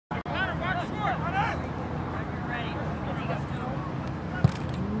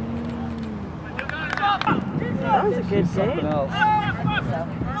was a good something game. else. It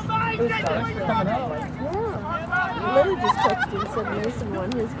was fun. Yeah. Lily just texted and said Mason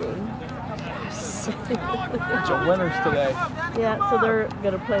won his game. Bunch of winners today. Yeah, so they're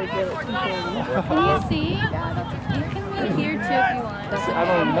going to play again at 2:30. Can you see? You can be here too if you want. I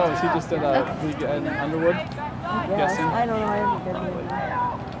don't even know. Is he just in a league in Underwood? Yes, Guessing. I don't know. I haven't been there.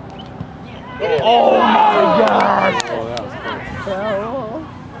 Oh my gosh! Oh, that was cool.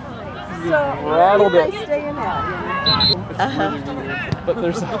 So, rattled where it. do I stay in at? It's really weird. But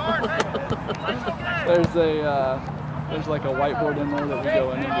there's like a whiteboard in there that we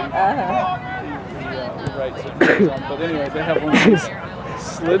go in and we write certain things on. But anyway, they have one of these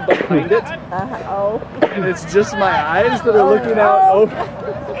slid behind it. And it's just my eyes that are looking out over.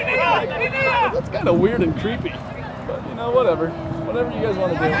 That's kind of weird and creepy. But you know, whatever. Whatever you guys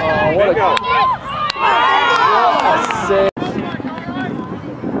want to do. Oh, what a go. What a save.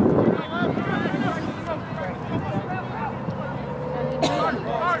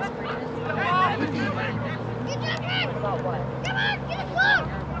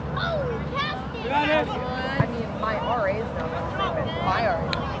 I mean, my RA is no longer, but my RA.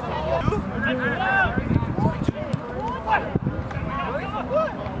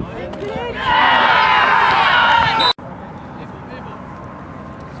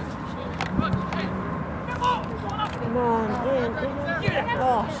 Come on, in.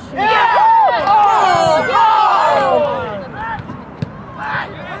 Oh, shit.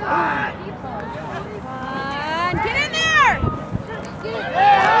 Get in there!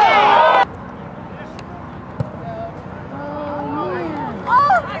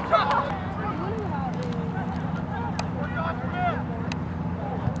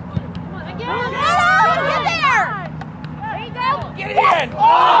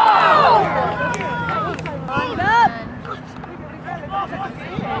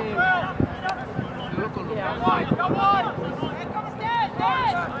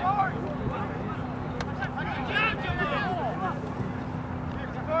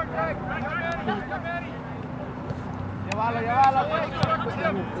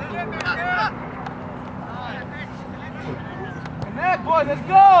 Connect, boys, let's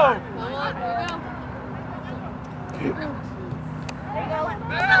go!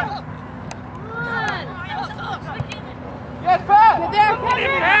 Yes, Pat! Get there, Pat!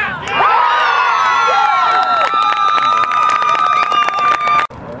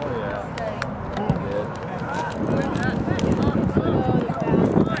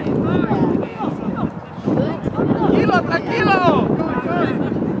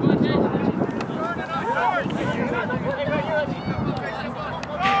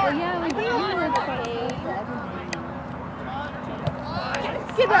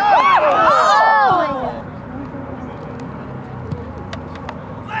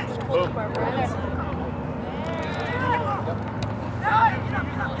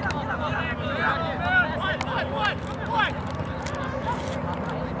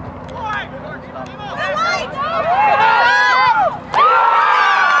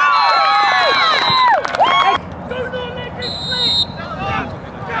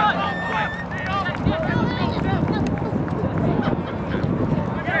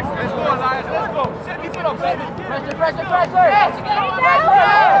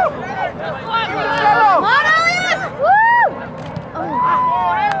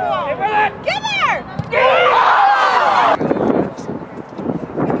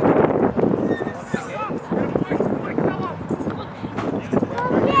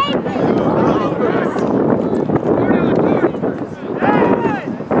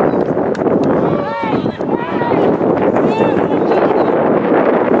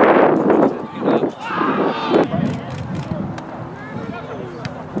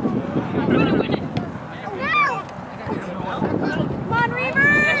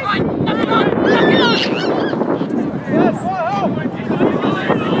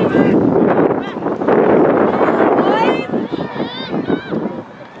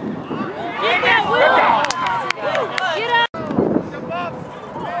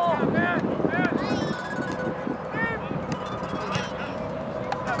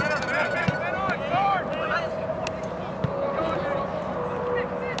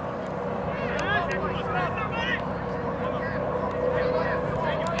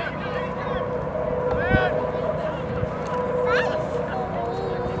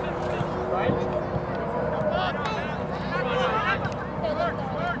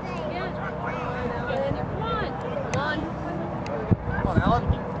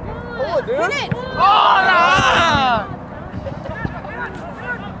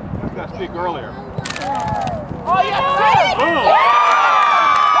 Speak earlier. Oh, yeah!